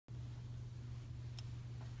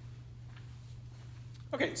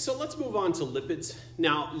Okay, so let's move on to lipids.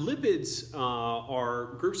 Now, lipids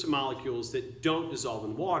are groups of molecules that don't dissolve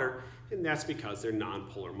in water, and that's because they're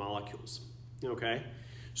nonpolar molecules, okay?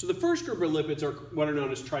 So the first group of lipids are what are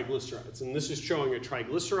known as triglycerides, and this is showing a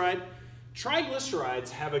triglyceride. Triglycerides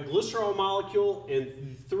have a glycerol molecule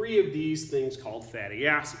and 3 of these things called fatty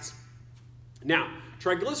acids. Now,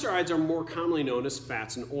 triglycerides are more commonly known as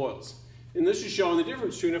fats and oils, and this is showing the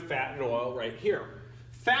difference between a fat and oil right here.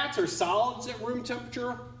 Fats are solids at room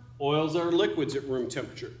temperature, oils are liquids at room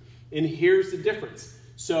temperature. And here's the difference.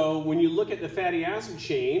 So when you look at the fatty acid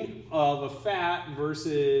chain of a fat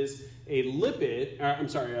versus a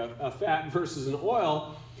a fat versus an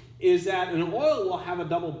oil, is that an oil will have a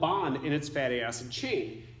double bond in its fatty acid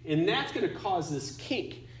chain. And that's going to cause this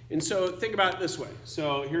kink. And so think about it this way.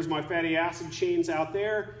 So here's my fatty acid chains out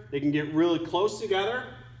there. They can get really close together.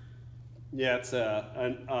 Yeah, it's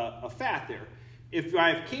a fat there. If I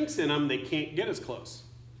have kinks in them, they can't get as close,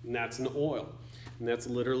 and that's an oil. And that's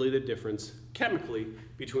literally the difference chemically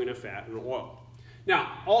between a fat and an oil.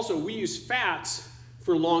 Now, also, we use fats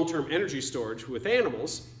for long-term energy storage with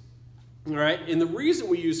animals, all right? And the reason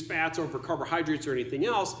we use fats over carbohydrates or anything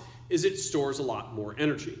else is it stores a lot more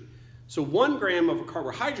energy. So 1 gram of a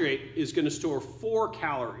carbohydrate is going to store 4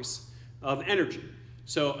 calories of energy.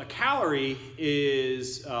 So a calorie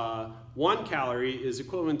is 1 calorie is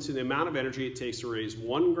equivalent to the amount of energy it takes to raise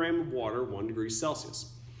 1 gram of water 1 degree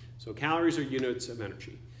Celsius. So calories are units of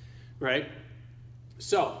energy, right?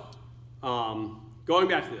 So going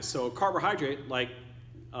back to this, so a carbohydrate like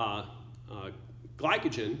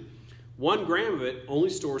glycogen, 1 gram of it only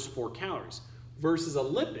stores 4 calories, versus a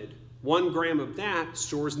lipid, 1 gram of that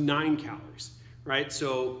stores 9 calories. Right,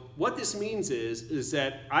 so what this means is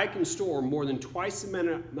that I can store more than twice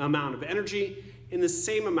the amount of energy in the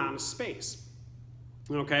same amount of space.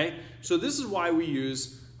 Okay, so this is why we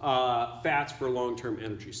use fats for long-term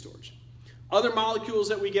energy storage. Other molecules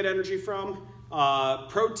that we get energy from,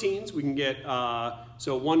 proteins, we can get,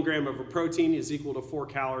 so 1 gram of a protein is equal to 4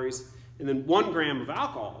 calories, and then 1 gram of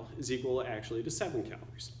alcohol is equal actually to 7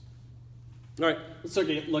 calories. All right, let's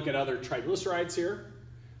look at other triglycerides here.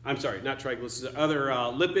 I'm sorry, not triglycerides, other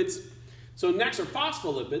lipids. So next are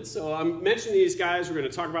phospholipids. So I'm mentioning these guys. We're going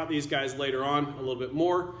to talk about these guys later on a little bit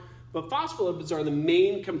more. But phospholipids are the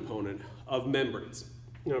main component of membranes,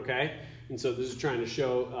 okay? And so this is trying to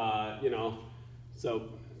show, you know, so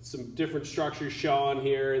some different structures shown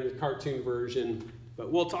here in the cartoon version.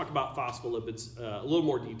 But we'll talk about phospholipids a little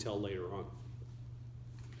more detail later on.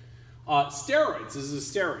 Steroids, this is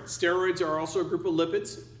a steroid. Steroids are also a group of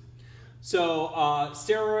lipids. So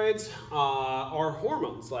steroids are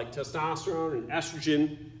hormones like testosterone and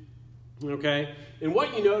estrogen, okay? And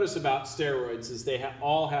what you notice about steroids is they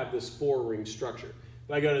all have this 4-ring structure.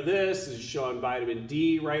 If I go to this is showing vitamin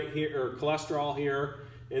D right here, or cholesterol here,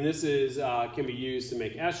 and this is can be used to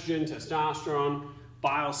make estrogen, testosterone,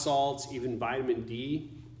 bile salts, even vitamin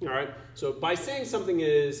D, all right? So by saying something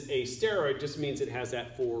is a steroid just means it has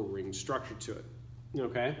that 4-ring structure to it,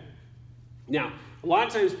 okay? Now, a lot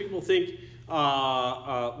of times people think,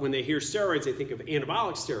 when they hear steroids, they think of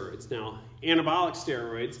anabolic steroids. Now, anabolic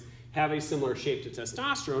steroids have a similar shape to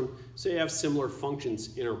testosterone, so they have similar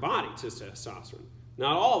functions in our body to testosterone.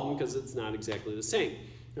 Not all of them, because it's not exactly the same,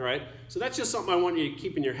 all right? So that's just something I want you to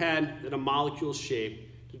keep in your head, that a molecule's shape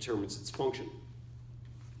determines its function.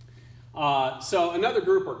 So another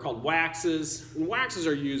group are called waxes, and waxes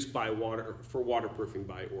are used for waterproofing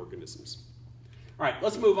by organisms. All right,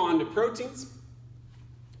 let's move on to proteins.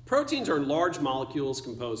 Proteins are large molecules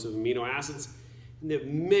composed of amino acids, and they have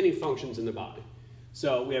many functions in the body.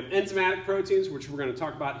 So we have enzymatic proteins, which we're going to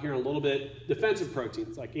talk about here in a little bit, defensive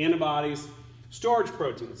proteins like antibodies, storage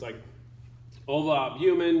proteins like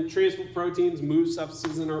ovoalbumin, transport proteins, move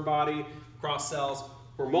substances in our body, across cells,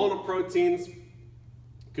 hormonal proteins,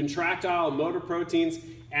 contractile and motor proteins,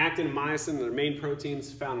 actin and myosin, they're main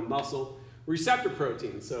proteins found in muscle, receptor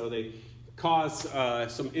proteins, so they cause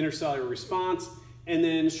some intercellular response, and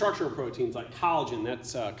then structural proteins like collagen.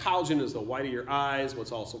 That's collagen is the white of your eyes,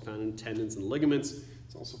 what's also found in tendons and ligaments.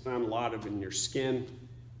 It's also found a lot of in your skin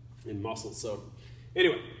and muscles. So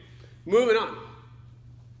anyway, moving on.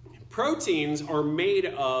 Proteins are made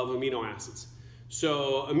of amino acids.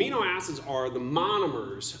 So amino acids are the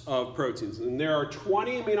monomers of proteins, and there are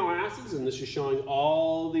 20 amino acids, and this is showing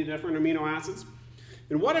all the different amino acids.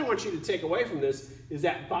 And what I want you to take away from this is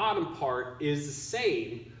that bottom part is the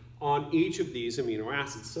same on each of these amino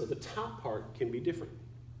acids. So the top part can be different.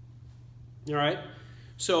 All right?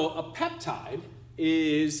 So a peptide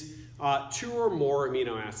is 2 or more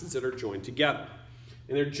amino acids that are joined together.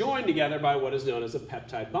 And they're joined together by what is known as a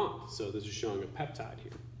peptide bond. So this is showing a peptide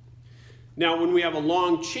here. Now, when we have a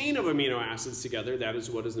long chain of amino acids together, that is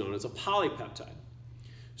what is known as a polypeptide.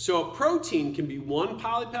 So a protein can be one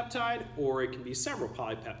polypeptide, or it can be several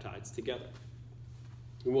polypeptides together.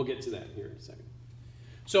 And we'll get to that here in a second.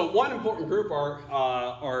 So one important group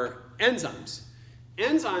are enzymes.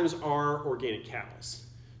 Enzymes are organic catalysts.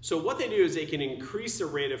 So what they do is they can increase the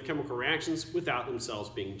rate of chemical reactions without themselves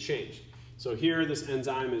being changed. So here this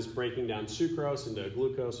enzyme is breaking down sucrose into a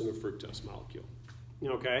glucose and a fructose molecule.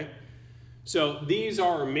 Okay? So these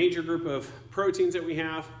are a major group of proteins that we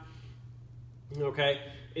have. Okay?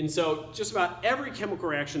 And so just about every chemical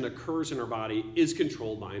reaction that occurs in our body is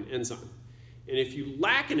controlled by an enzyme. And if you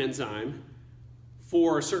lack an enzyme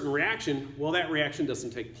for a certain reaction, well, that reaction doesn't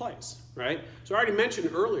take place, right? So I already mentioned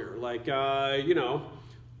earlier, like, you know,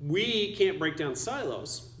 we can't break down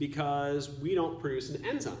cellulose because we don't produce an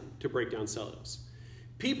enzyme to break down cellulose.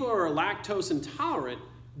 People who are lactose intolerant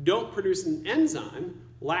don't produce an enzyme,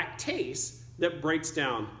 lactase, that breaks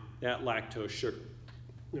down that lactose sugar.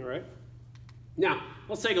 All right? Now,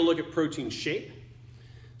 let's take a look at protein shape.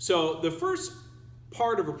 So the first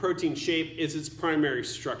part of a protein shape is its primary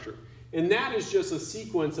structure. And that is just a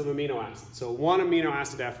sequence of amino acids. So one amino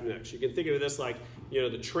acid after the next. You can think of this like, you know,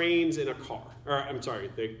 the trains in a car. Or, I'm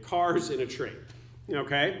sorry, the cars in a train.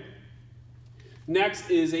 Okay?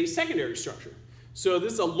 Next is a secondary structure. So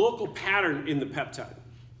this is a local pattern in the peptide.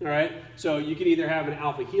 All right? So you can either have an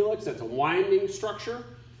alpha helix, that's a winding structure,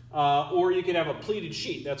 or you could have a pleated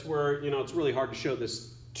sheet. That's where, you know, it's really hard to show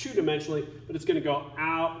this two-dimensionally, but it's going to go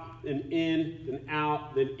out and in, then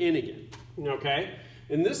out, then in again. Okay?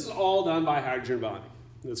 And this is all done by hydrogen bonding.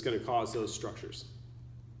 That's going to cause those structures.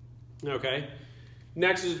 Okay?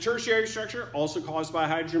 Next is a tertiary structure, also caused by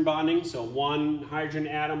hydrogen bonding. So one hydrogen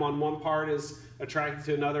atom on one part is attracted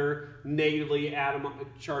to another negatively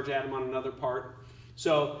charged atom on another part.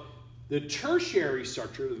 So the tertiary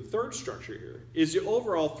structure, the third structure here, is the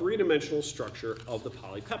overall three-dimensional structure of the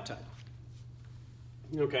polypeptide.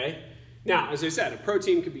 Okay? Now, as I said, a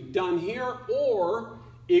protein could be done here, or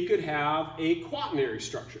it could have a quaternary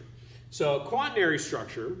structure. So a quaternary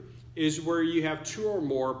structure is where you have two or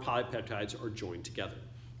more polypeptides are joined together.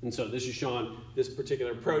 And so this is showing this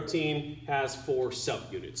particular protein has 4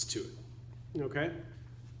 subunits to it. Okay?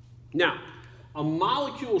 Now, a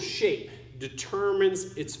molecule shape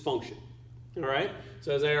determines its function. All right?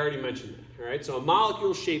 So as I already mentioned that. All right? So a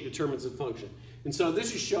molecule shape determines its function. And so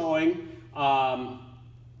this is showing a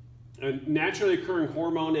naturally occurring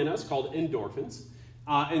hormone in us called endorphins.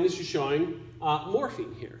 And this is showing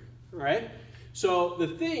morphine here. All right? So the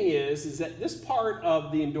thing is that this part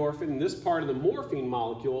of the endorphin and this part of the morphine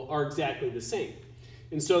molecule are exactly the same.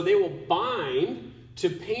 And so they will bind to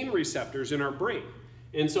pain receptors in our brain.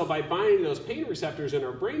 And so by binding those pain receptors in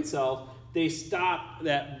our brain cells, they stop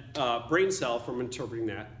that brain cell from interpreting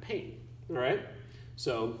that pain. All right?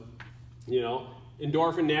 So, you know,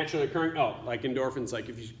 endorphin naturally occurring, like endorphins, like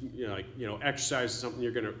if you exercise or something,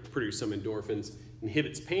 you're going to produce some endorphins,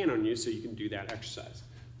 inhibits pain on you so you can do that exercise.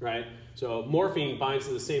 Right? So morphine binds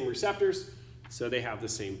to the same receptors, so they have the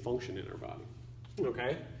same function in our body.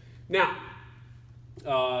 Okay? Now,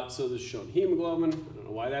 so this is showing hemoglobin. I don't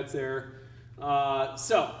know why that's there.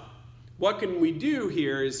 So what can we do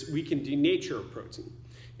here is we can denature a protein.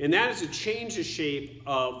 And that is to change the shape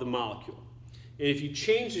of the molecule. And if you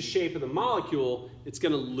change the shape of the molecule, it's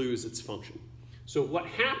going to lose its function. So what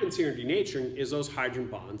happens here in denaturing is those hydrogen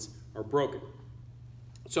bonds are broken.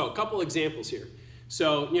 So a couple examples here.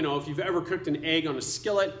 So, you know, if you've ever cooked an egg on a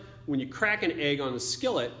skillet, when you crack an egg on a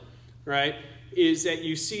skillet, right, is that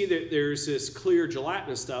you see that there's this clear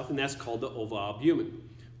gelatinous stuff, and that's called the ovoalbumin.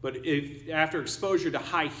 But if after exposure to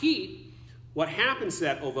high heat, what happens to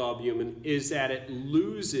that ovoalbumin is that it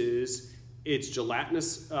loses its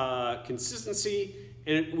gelatinous consistency,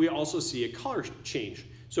 and we also see a color change.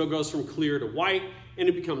 So it goes from clear to white, and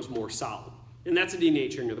it becomes more solid. And that's a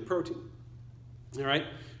denaturing of the protein. All right?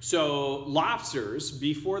 So lobsters,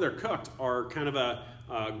 before they're cooked, are kind of a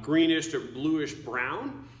greenish or bluish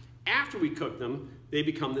brown. After we cook them, they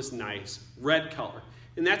become this nice red color.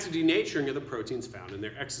 And that's a denaturing of the proteins found in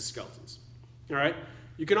their exoskeletons. All right?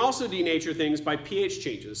 You can also denature things by pH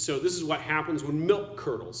changes. So this is what happens when milk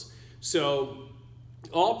curdles. So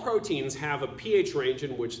all proteins have a pH range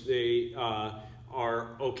in which they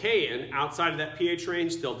are okay in. Outside of that pH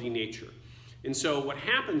range, they'll denature. And so what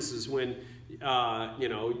happens is when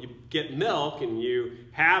you get milk and you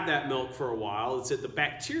have that milk for a while, it's that the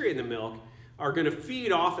bacteria in the milk are going to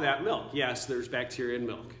feed off of that milk. Yes, there's bacteria in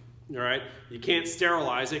milk. All right? You can't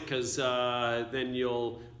sterilize it because then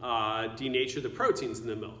you'll denature the proteins in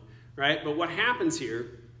the milk. Right? But what happens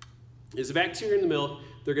here is the bacteria in the milk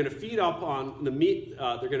they're going to feed up on the meat,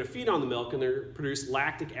 they're going to feed on the milk, and they're produce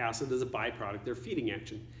lactic acid as a byproduct, their feeding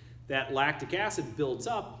action. That lactic acid builds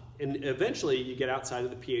up, and eventually you get outside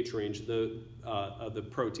of the pH range of the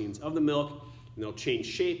proteins of the milk, and they'll change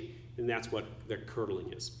shape, and that's what their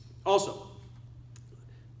curdling is. Also,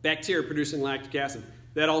 bacteria producing lactic acid,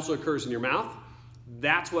 that also occurs in your mouth.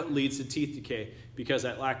 That's what leads to teeth decay, because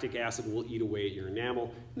that lactic acid will eat away at your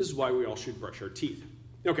enamel. This is why we all should brush our teeth.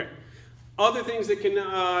 Okay, other things that can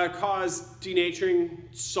cause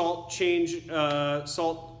denaturing, salt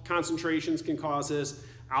concentrations can cause this.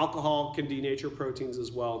 Alcohol can denature proteins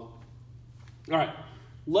as well. All right,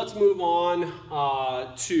 let's move on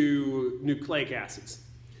to nucleic acids.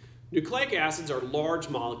 Nucleic acids are large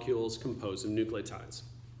molecules composed of nucleotides.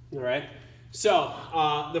 All right, so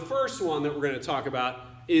the first one that we're going to talk about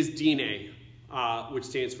is DNA, which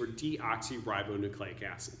stands for deoxyribonucleic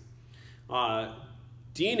acid.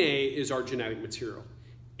 DNA is our genetic material.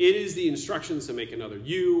 It is the instructions to make another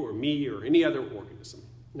you or me or any other organism.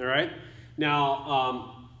 All right,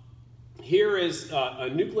 now here is a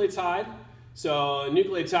nucleotide. So a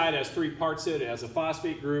nucleotide has 3 parts to it. It has a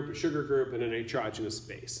phosphate group, a sugar group, and a nitrogenous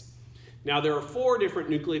base. Now there are 4 different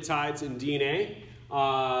nucleotides in DNA.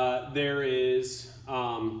 There is,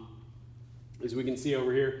 as we can see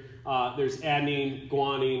over here, there's adenine,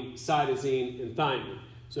 guanine, cytosine, and thymine.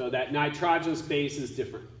 So that nitrogenous base is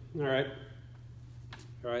different. All right.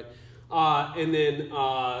 All right. And then,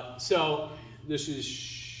 so this is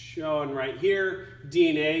shown right here.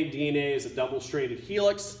 DNA is a double-stranded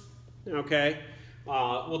helix. Okay.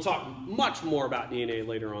 We'll talk much more about DNA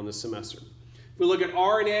later on this semester. If we look at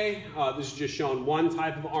RNA, this is just showing one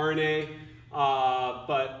type of RNA.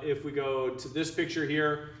 But if we go to this picture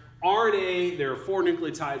here, RNA, there are 4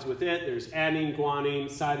 nucleotides with it. There's adenine, guanine,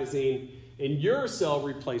 cytosine, and uracil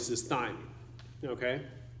replaces thymine. Okay.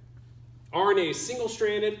 RNA is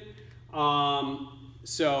single-stranded,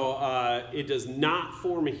 so it does not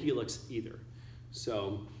form a helix either.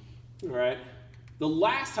 So, all right. The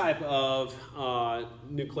last type of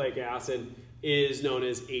nucleic acid is known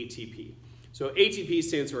as ATP. So ATP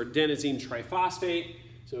stands for adenosine triphosphate.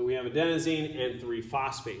 So we have adenosine and 3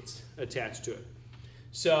 phosphates attached to it.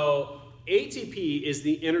 So ATP is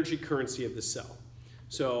the energy currency of the cell.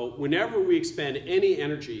 So whenever we expend any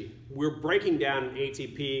energy, we're breaking down an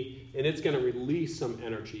ATP, and it's going to release some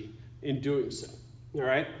energy in doing so. All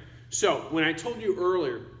right? So when I told you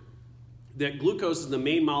earlier that glucose is the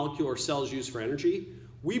main molecule our cells use for energy,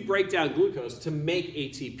 we break down glucose to make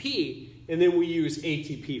ATP, and then we use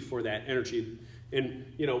ATP for that energy, and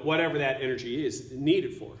whatever that energy is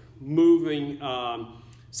needed for. Moving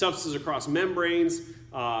substances across membranes,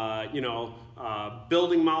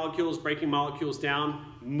 building molecules, breaking molecules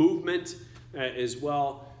down, movement as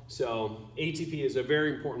well. So ATP is a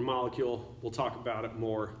very important molecule. We'll talk about it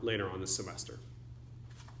more later on this semester.